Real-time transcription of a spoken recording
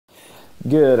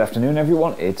Good afternoon,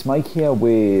 everyone. It's Mike here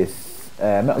with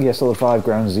Metal Gear Solid 5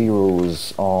 Ground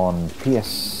Zeroes on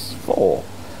PS4.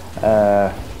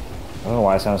 I don't know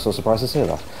why I sound so surprised to say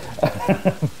that.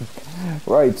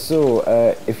 Right, so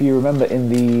if you remember in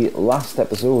the last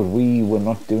episode, we were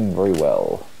not doing very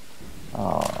well.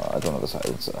 I don't know the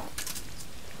silencer.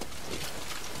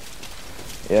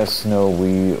 Yes, no,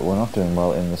 we were not doing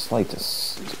well in the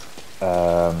slightest.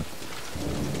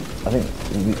 I think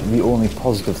the only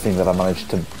positive thing that I managed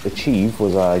to achieve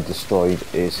was I destroyed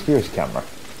a security camera,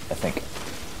 I think.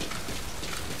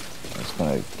 I'm just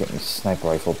going to get my sniper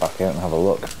rifle back out and have a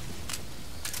look.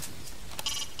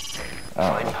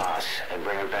 Find Paz and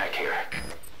bring her back here.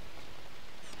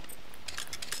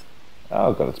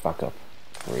 Oh god, it's back up.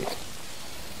 Great.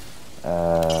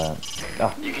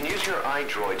 You can use your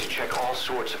iDroid to check all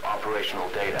sorts of operational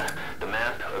data. The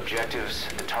map, objectives,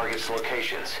 the target's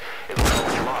locations. It'll help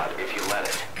a lot if you let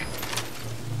it.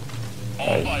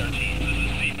 All fire teams, this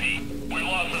is CP. We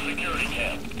lost the security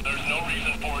camp. There's no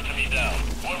reason for it to be down.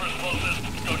 Whoever's closest,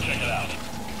 go check it out.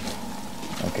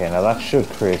 Okay, now that should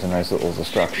create a nice little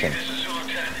distraction. This is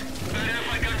Lieutenant.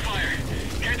 Identified gunfire.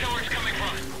 Can't tell where it's coming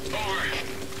from. Over.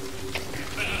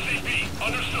 This is CP.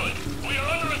 Understood. We are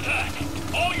under attack.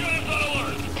 All units on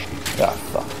alert. Ah,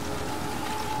 fuck.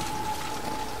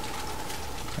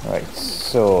 Right,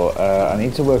 so I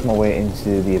need to work my way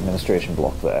into the administration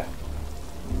block there.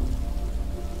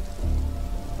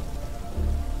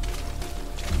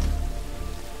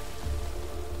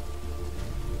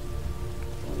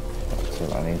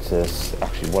 So I need to,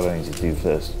 actually what I need to do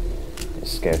first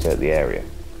is scout out the area.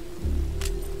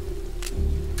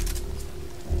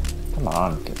 Come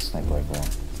on, get the sniper rifle on.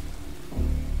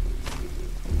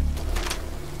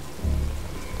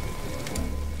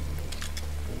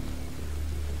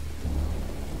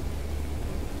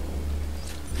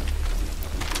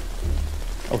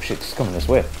 Oh shit, it's coming this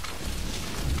way.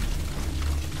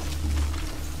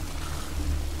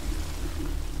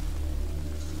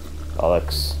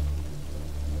 Alex.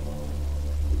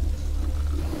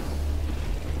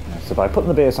 So by putting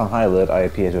the base on high alert, I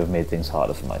appear to have made things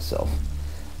harder for myself.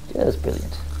 Just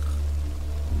brilliant.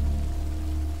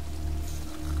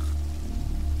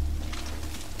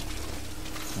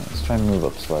 Let's try and move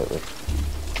up slightly.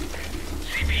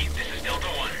 CP, this is Delta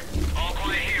 1. All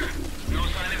quiet here. No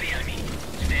sign of the enemy.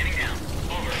 Standing down.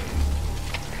 Over.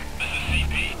 This is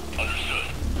CP. Understood.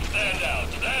 Stand down.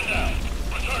 Stand down.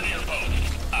 Return to your post.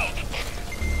 Out.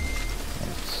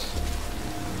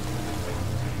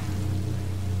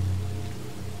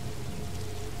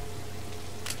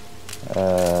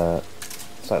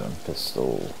 Silent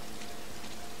pistol.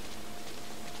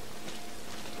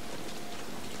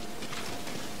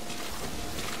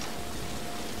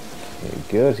 Okay,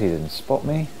 good, he didn't spot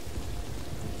me.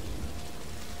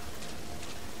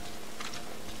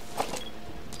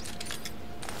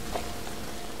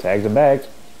 Tagged and bagged.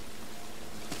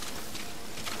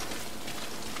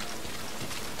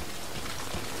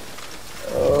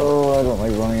 Oh, I don't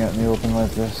like running out in the open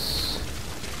like this.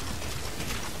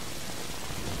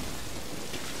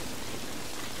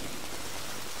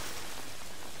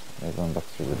 They're going back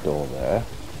through the door there.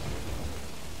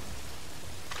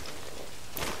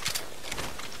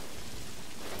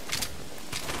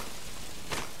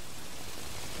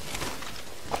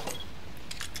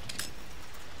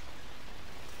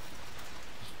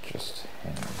 Just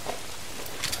him.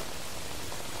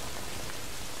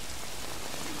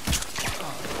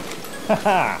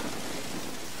 Haha!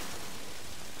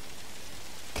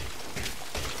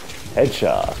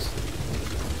 Headshot.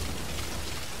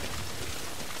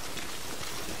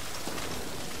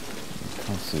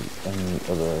 Can't see any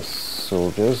other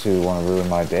soldiers who want to ruin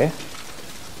my day.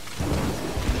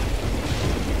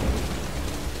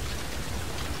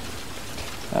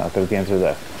 I could have came through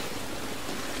there.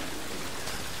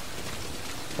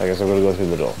 I guess I'm going to go through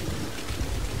the door.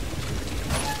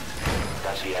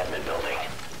 That's the admin building.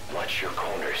 Watch your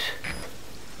corners.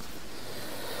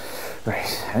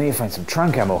 Right, I need to find some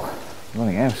trunk ammo. I'm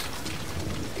running out.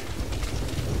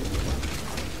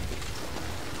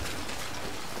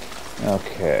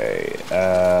 Okay,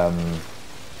 can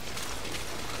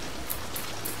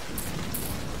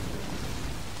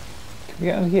we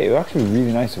get under here? It would actually be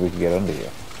really nice if we could get under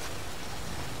here.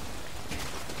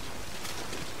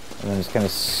 And then just kind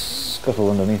of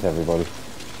scuttle underneath everybody.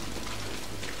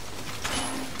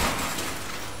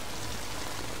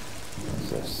 What's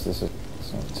this? This is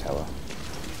not a tower.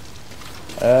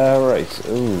 Right,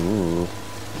 ooh.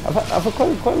 I've had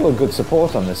quite a lot of good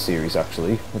support on this series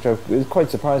actually, which it quite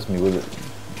surprised me with it.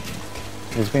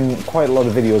 There's been quite a lot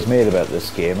of videos made about this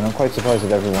game, and I'm quite surprised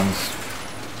that everyone's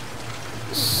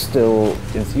still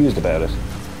enthused about it.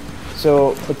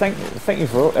 So, but thank you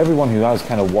for everyone who has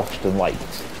kind of watched and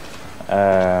liked.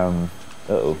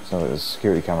 Uh-oh, so there's a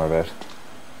security camera about.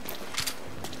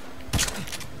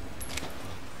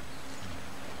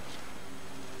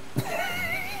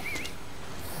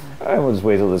 I will just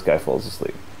wait till this guy falls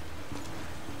asleep.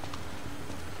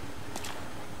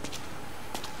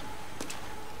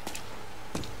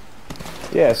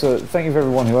 Yeah, so thank you for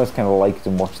everyone who has kind of liked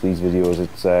and watched these videos.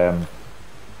 It's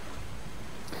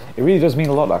it really does mean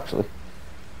a lot, actually.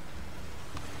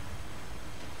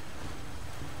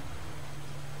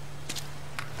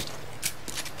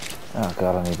 Oh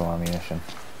god, I need more ammunition.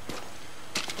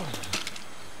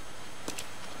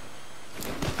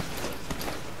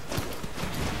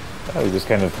 Oh, we just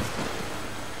kind of...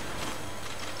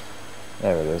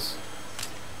 There it is.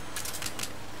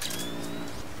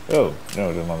 Oh, no,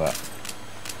 I didn't want that.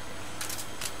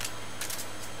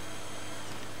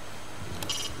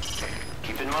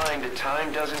 Keep in mind that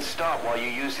time doesn't stop while you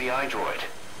use the iDroid.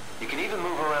 You can even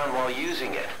move around while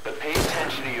using it, but pay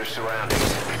attention to your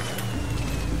surroundings.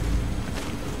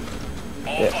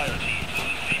 All fire teams, this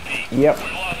is CP. Yep. We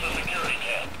lost the security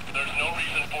camp. There's no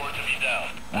reason for it to be down.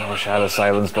 I wish I had a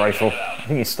silenced rifle. I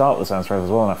think you start with a silenced rifle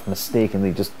as well, and I've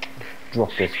mistakenly just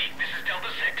dropped it. CP, this is Delta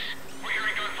 6. We're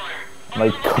hearing gunfire.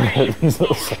 Like, cut out these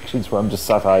little sections where I'm just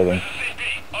sat hiding. This is CP.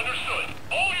 Understood.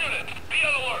 All units, be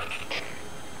on alert.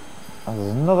 Oh,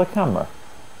 there's another camera.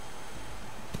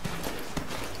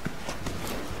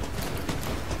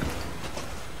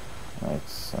 Right,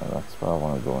 so that's where I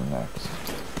want to go next.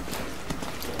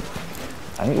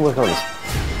 I need to work out this.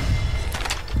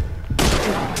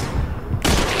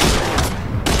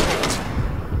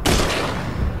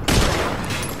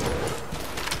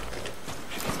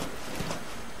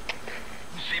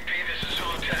 CP, this is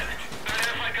Zulu 10.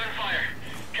 Identify gunfire.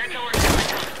 Can't tell where it's coming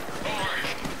from. Over.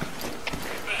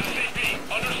 This is CP.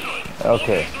 Understood.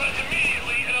 Okay. Threat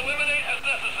immediately and eliminate as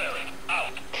necessary.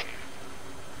 Out.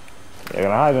 You're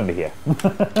gonna hide under here.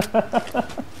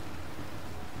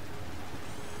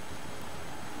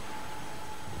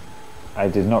 I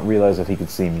did not realize that he could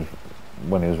see me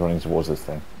when he was running towards this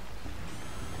thing.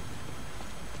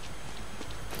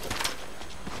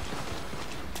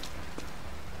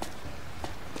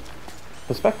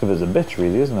 Perspective is a bitch,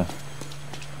 really, isn't it?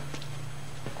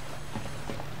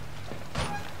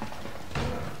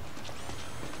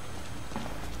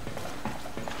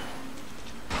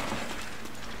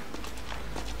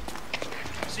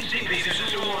 CP, this is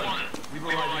Zulu 1. We've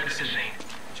arrived at the scene.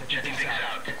 Checking things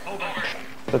out. Over.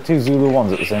 The two Zulu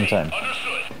ones at the same time.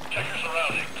 Understood. Check your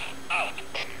surroundings. Out.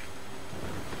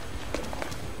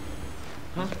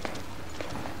 Huh?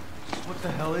 What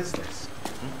the hell is this?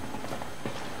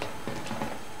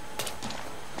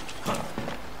 Huh?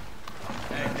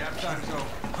 Hey, nap time's over.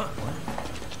 Huh?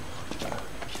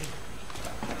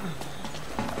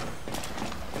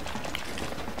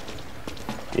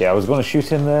 Yeah, I was going to shoot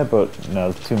him there, but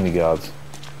no, too many guards.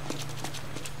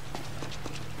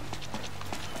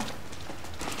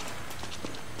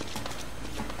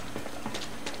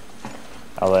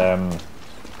 I'll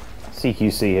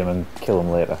CQC him and kill him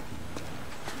later.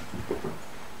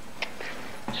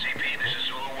 CP, this is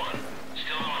Zulu 1.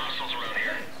 Still no hostiles around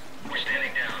here. We're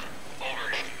standing down. Over.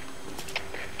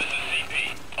 This is CP.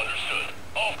 Understood.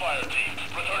 All fire teams,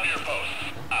 return to your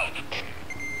posts. Out.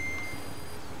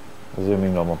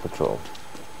 Resuming normal patrol.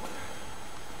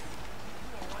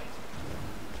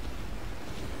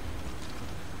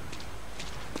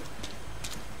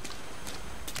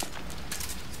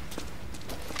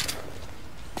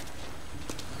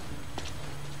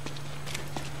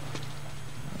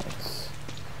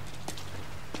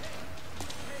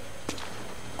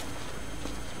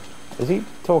 Is he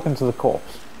talking to the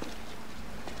corpse?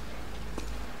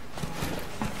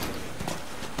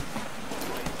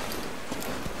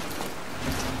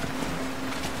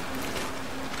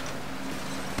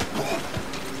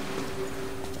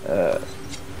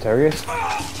 Terrorist?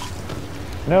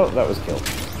 No, that was killed.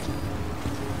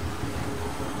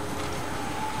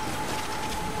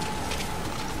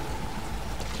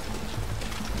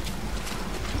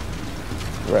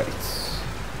 Right.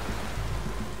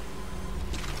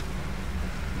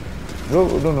 No,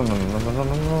 no, no, no, no, no, no,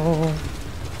 no.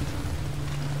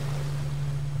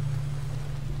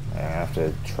 I have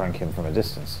to trank him from a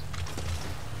distance.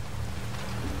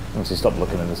 Once he stopped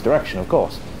looking in this direction, of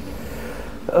course.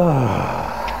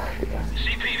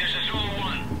 CP, this is Zulu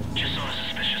 1. Just saw a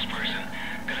suspicious person.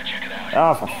 Gotta check it out.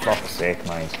 Ah, for fuck's sake,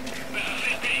 mate. This is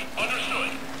CP.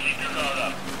 Understood. Keep your guard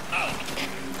up. Out.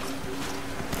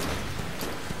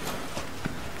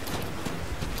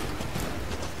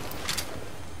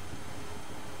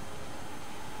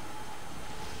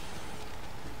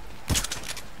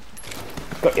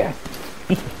 Got ya.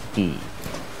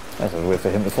 Let's wait for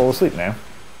him to fall asleep now.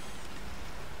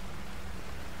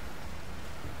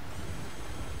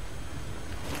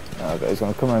 Okay, he's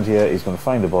going to come around here, he's going to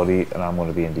find a body, and I'm going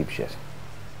to be in deep shit.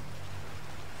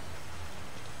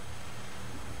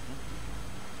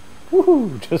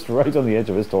 Woohoo! Just right on the edge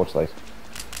of his torchlight.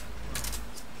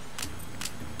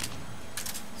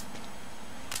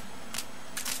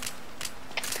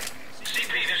 CP,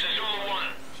 this is Zulu 1.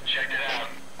 Checked it out.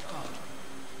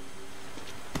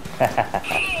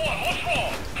 Zulu 1, what's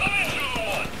wrong? Come in, Zulu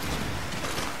 1.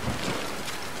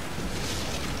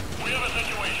 We have a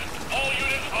situation. All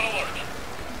units on alert.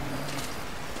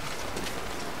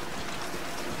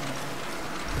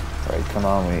 Alright, come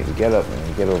on, we need to get up and we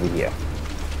need to get over here.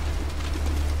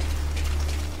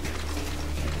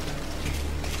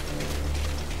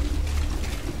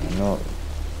 No,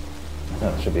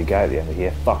 there should be a guy at the end of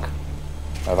here. Fuck.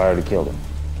 I've already killed him.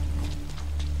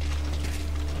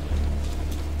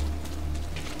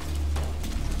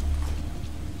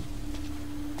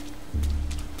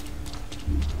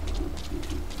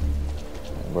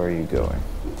 Where are you going?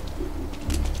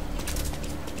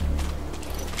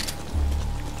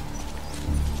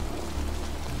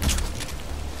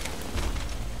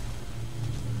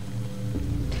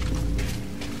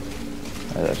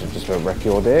 That should just about wreck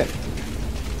your day.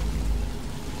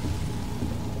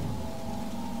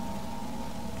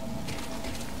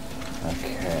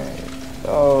 Okay.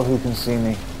 Oh, who can see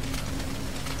me?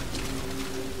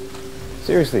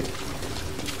 Seriously.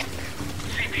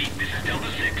 CP, this is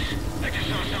Delta 6. I just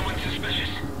saw someone suspicious.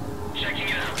 Checking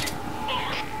it out.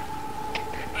 Over.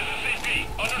 This is CP.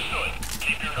 Understood.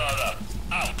 Keep your guard up.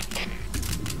 Out.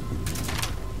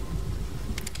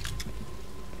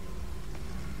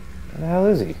 Where the hell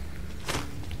is he?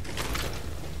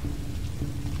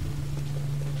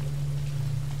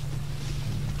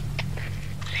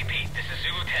 CP, this is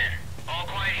Zulu 10. All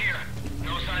quiet here.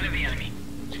 No sign of the enemy.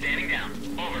 Standing down.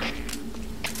 Over.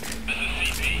 This is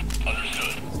CP.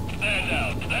 Understood. Stand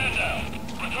down. Stand down.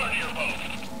 Return to your post.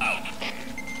 Out.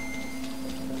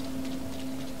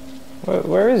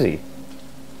 Where is he?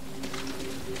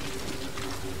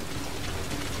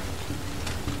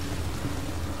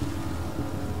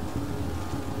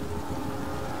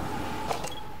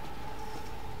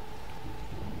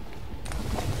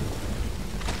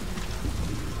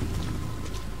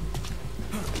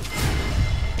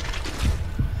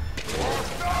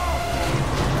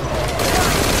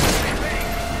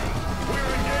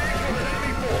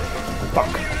 Fuck.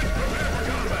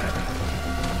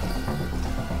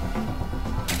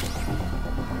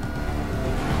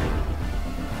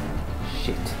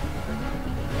 Shit.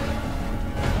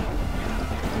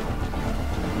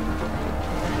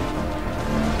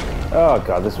 Oh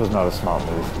god, this was not a smart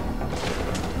move.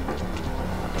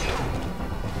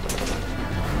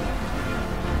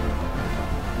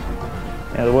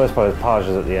 Yeah, the worst part is Paj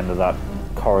is at the end of that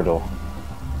corridor.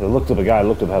 I looked up a guy,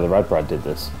 looked up how the Rat Brad did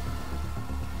this.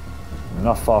 I'm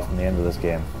not far from the end of this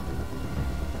game.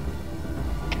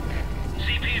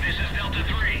 CP, this is Delta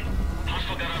 3.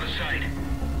 Hostile got out of sight.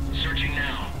 Searching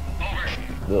now. Over.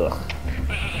 Ugh.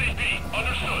 This is CP.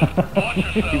 Understood. Watch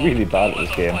yourself. You're really bad at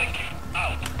this game.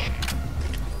 Out.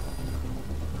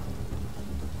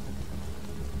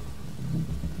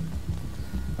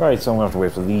 Right, so I'm gonna have to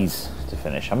wait for these to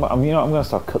finish. I'm gonna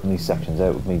start cutting these sections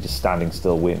out with me just standing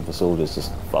still waiting for soldiers to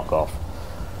just fuck off.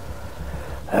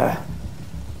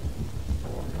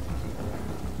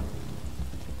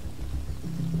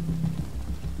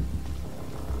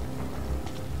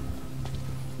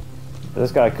 If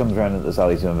this guy comes around at this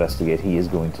alley to investigate, he is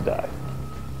going to die.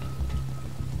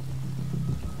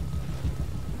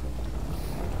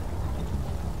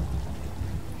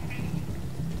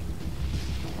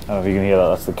 I don't know if you can hear that,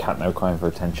 that's the cat now crying for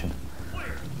attention.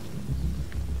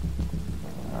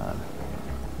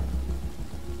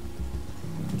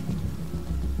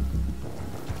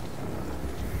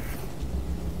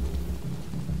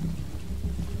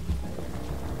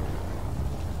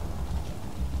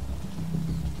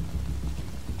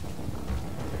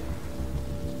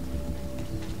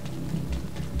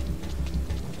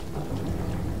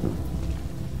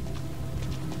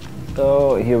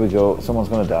 Oh, here we go. Someone's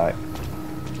gonna die.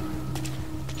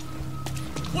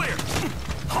 Clear.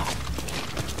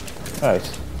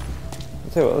 Right. I'll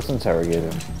tell you what, let's interrogate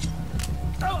him.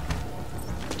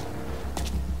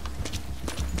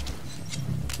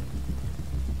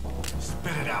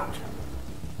 Spit it out.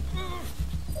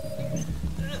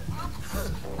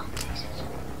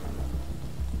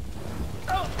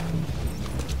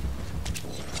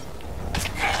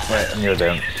 Right, and you're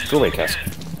down. Go away, Cass.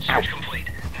 Ow. Search complete.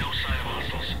 No sign of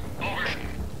hostiles. Over.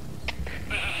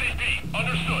 This is CP.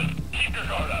 Understood. Keep your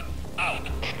guard up. Out.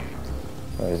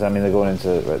 Right, does that mean they're going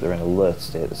into... Right, they're in alert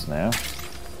status now.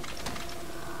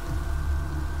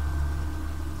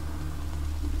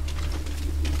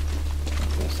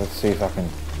 Okay, so let's see if I can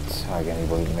tag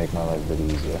anybody to make my life a bit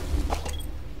easier.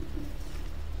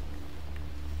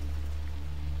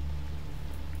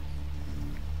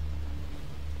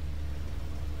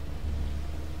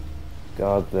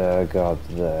 Guard there, guard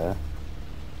there.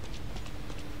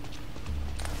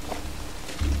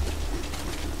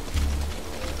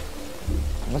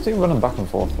 What's he running back and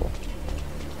forth for?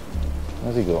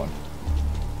 Where's he going?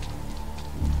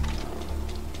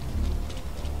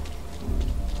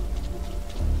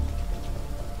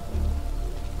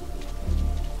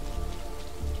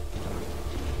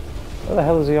 Where the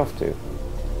hell is he off to?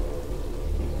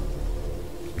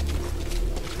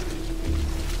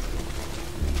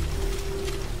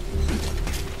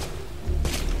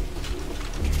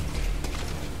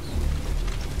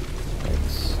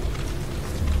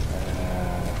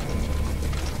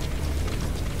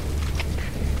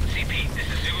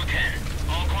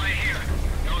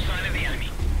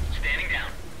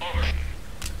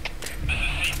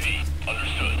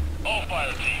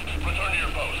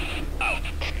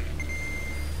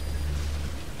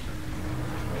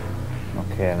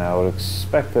 Okay, now I would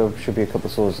expect there should be a couple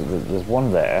of swords. There's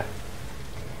one there.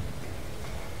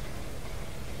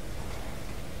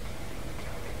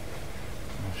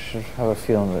 I should have a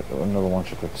feeling that another one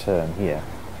should return here.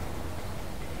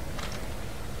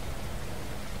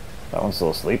 That one's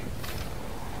still asleep.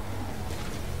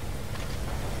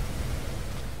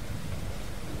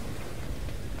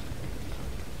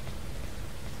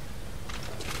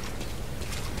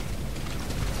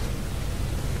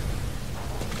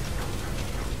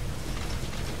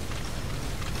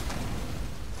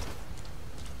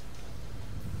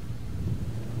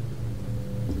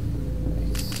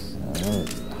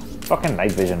 Fucking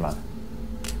night vision, man.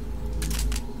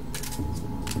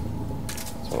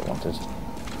 That's what I wanted.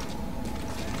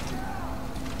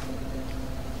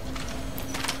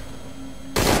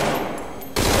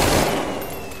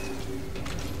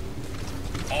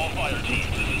 All fire teams,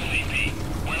 this is CP.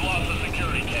 We lost the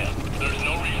security camp. There's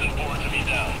no reason for it to be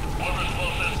down. Whoever's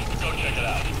closest, go check it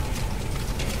out.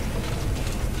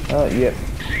 Yep.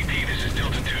 CP, this is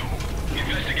Delta 2.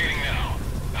 Investigating now.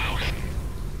 Out.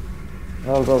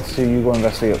 I'll see you go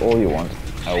investigate all you want.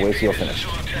 I'll wait till you're finished.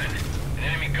 An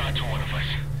enemy got to one of us.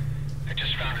 I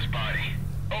just found his body.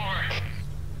 Over.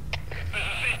 This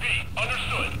is CP.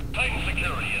 Understood. Tighten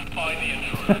security and find the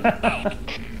intruder. Out.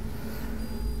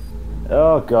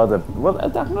 Oh god, well,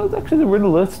 actually they were in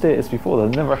alert status before,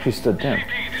 they never actually stood down.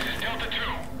 CP, this is Delta 2.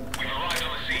 We've arrived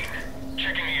on the scene.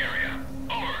 Checking the area.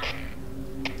 Over.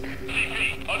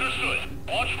 CP, understood.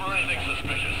 Watch for anything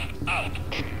suspicious. Out.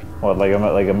 What, like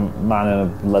a man in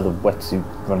a leather wetsuit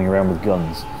running around with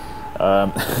guns.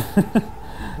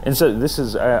 Instead, this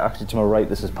is actually to my right,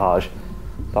 this is Paj.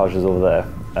 Paj is over there.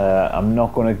 I'm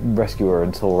not going to rescue her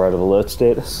until we're out of alert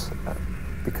status,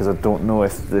 because I don't know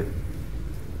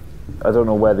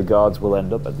where the guards will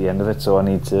end up at the end of it, so I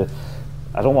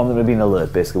don't want them to be in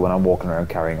alert, basically, when I'm walking around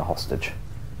carrying a hostage.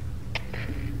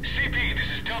 CP, this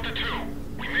is Delta 2.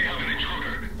 We may have an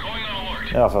intruder. Going on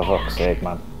alert. Oh, for fuck's sake,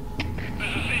 man.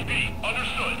 This is CP.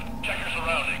 Understood. Check your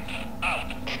surroundings.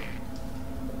 Out.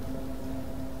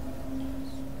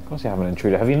 Of course you have an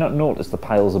intruder. Have you not noticed the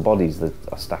piles of bodies that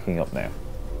are stacking up now?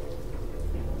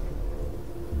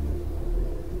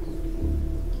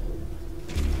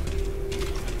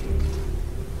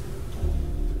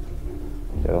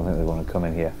 I don't think they want to come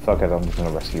in here. Fuck it, I'm just going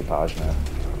to rescue Paj now.